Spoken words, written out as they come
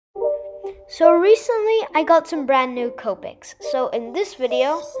So recently I got some brand new Copics. So in this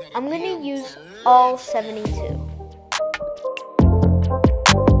video, I'm going to use all 72.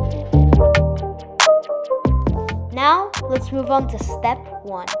 Now let's move on to step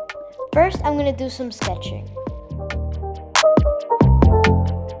 1. First I'm going to do some sketching.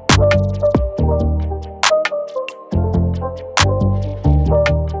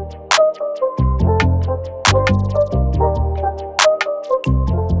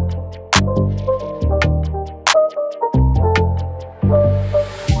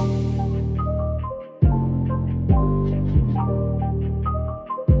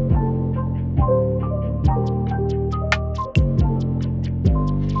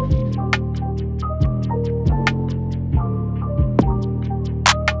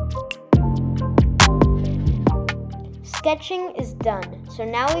 Sketching is done, so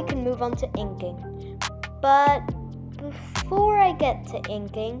now we can move on to inking. But before I get to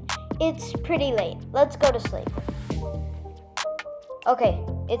inking, it's pretty late. Let's go to sleep. Okay,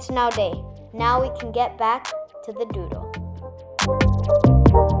 it's now day. Now we can get back to the doodle.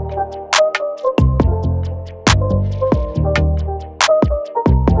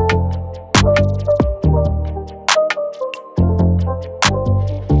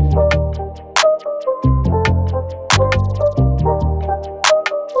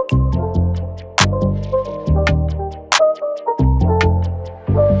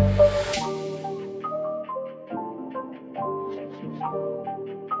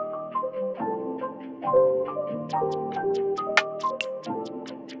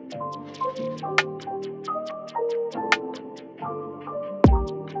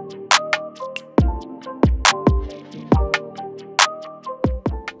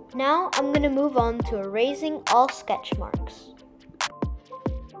 Now I'm going to move on to erasing all sketch marks.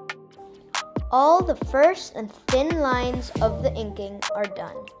 All the first and thin lines of the inking are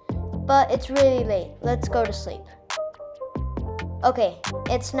done, but it's really late. Let's go to sleep. Okay,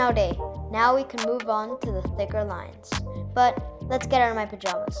 it's now day. Now we can move on to the thicker lines. But let's get out of my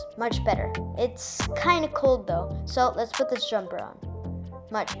pajamas. Much better. It's kind of cold though, so let's put this jumper on.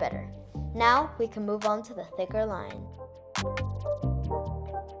 Much better. Now we can move on to the thicker line.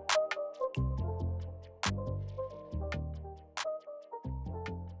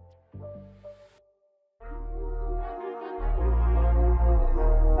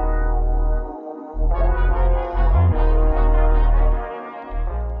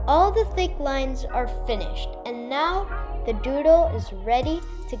 All the thick lines are finished, and now the doodle is ready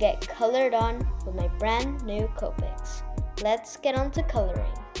to get colored on with my brand new Copics. Let's get on to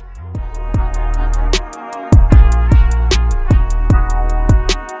coloring.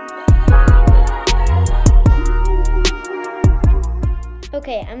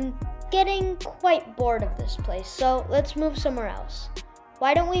 Okay, I'm getting quite bored of this place, so let's move somewhere else.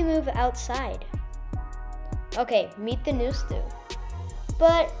 Why don't we move outside? Okay, meet the new stew.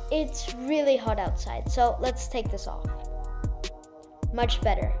 But it's really hot outside, so let's take this off. Much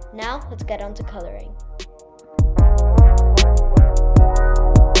better. Now let's get on to coloring.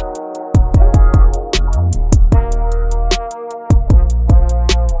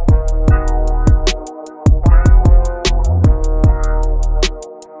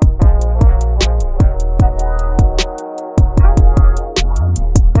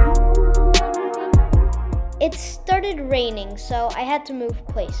 It started raining, so I had to move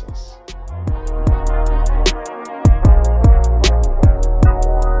places.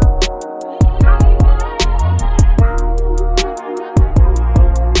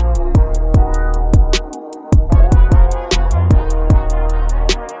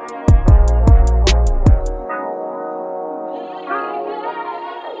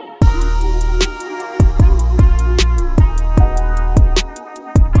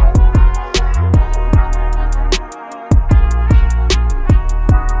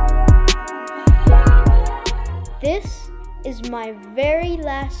 This is my very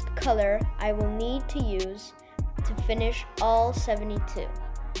last color I will need to use to finish all 72.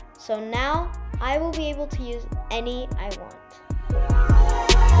 So now I will be able to use any I want.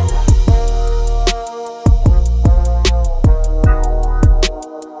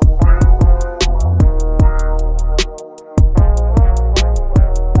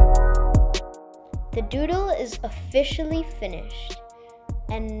 The doodle is officially finished,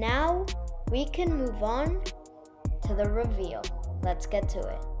 and now we can move on to the reveal. Let's get to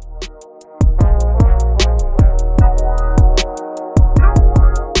it.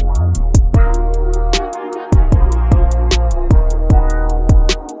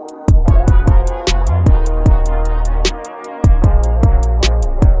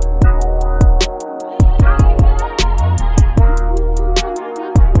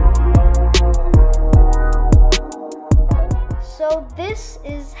 So this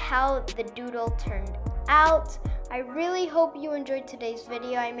is how the doodle turned out. I really hope you enjoyed today's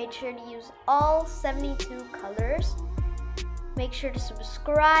video. I made sure to use all 72 colors. Make sure to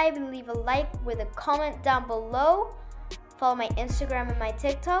subscribe and leave a like with a comment down below. Follow my Instagram and my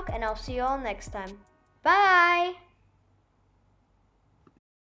TikTok, and I'll see you all next time. Bye!